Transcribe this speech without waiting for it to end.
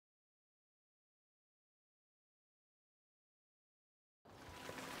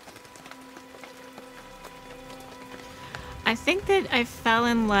I think that I fell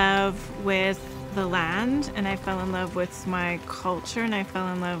in love with the land, and I fell in love with my culture, and I fell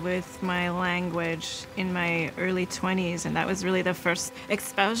in love with my language in my early 20s, and that was really the first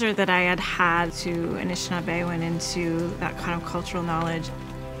exposure that I had had to Anishinaabe and into that kind of cultural knowledge.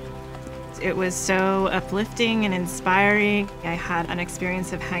 It was so uplifting and inspiring. I had an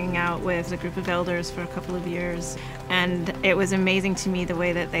experience of hanging out with a group of elders for a couple of years, and it was amazing to me the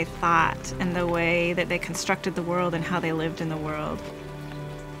way that they thought and the way that they constructed the world and how they lived in the world.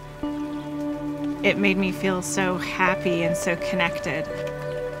 It made me feel so happy and so connected.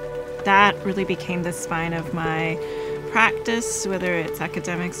 That really became the spine of my practice, whether it's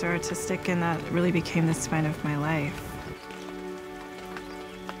academics or artistic, and that really became the spine of my life.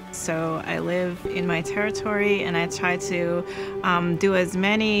 So I live in my territory, and I try to do as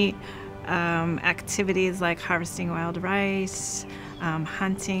many activities like harvesting wild rice,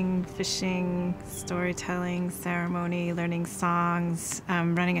 hunting, fishing, storytelling, ceremony, learning songs,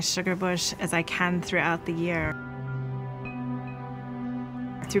 running a sugar bush as I can throughout the year.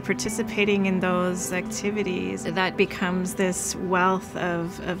 Through participating in those activities, that becomes this wealth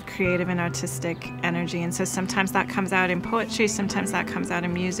of creative and artistic energy. And so sometimes that comes out in poetry, sometimes that comes out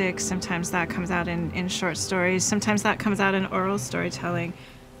in music, sometimes that comes out in short stories, sometimes that comes out in oral storytelling.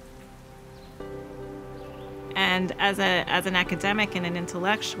 And as an academic and an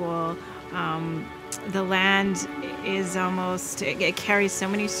intellectual, the land is almost, it carries so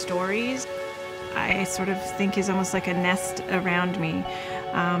many stories. I sort of think is almost like a nest around me.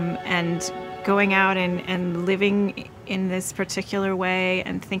 And going out and living in this particular way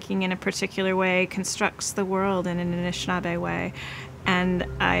and thinking in a particular way constructs the world in an Anishinaabe way. And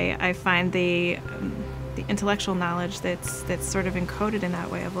I find the intellectual knowledge that's sort of encoded in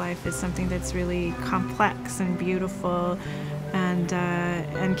that way of life is something that's really complex and beautiful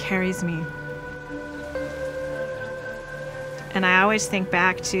and carries me. And I always think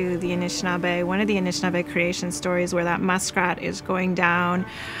back to the Anishinaabe, one of the Anishinaabe creation stories where that muskrat is going down.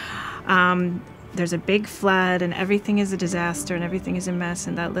 There's a big flood and everything is a disaster and everything is a mess,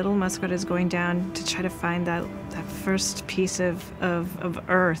 and that little muskrat is going down to try to find that first piece of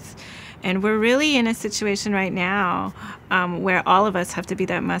earth. And we're really in a situation right now where all of us have to be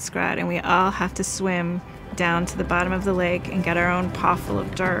that muskrat, and we all have to swim down to the bottom of the lake and get our own pawful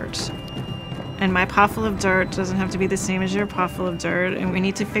of dirt. And my pawful of dirt doesn't have to be the same as your pawful of dirt, and we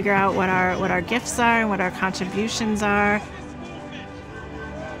need to figure out what our gifts are and what our contributions are.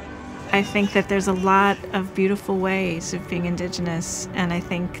 I think that there's a lot of beautiful ways of being Indigenous, and I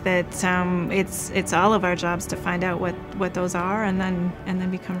think that it's all of our jobs to find out what those are and then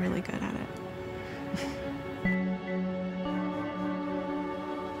become really good at it.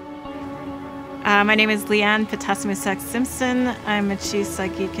 My name is Leanne Simpson. I'm a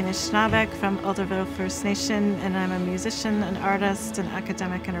Chief-Sagik Anishinaabe from Alderville First Nation, and I'm a musician, an artist, an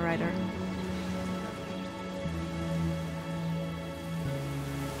academic, and a writer.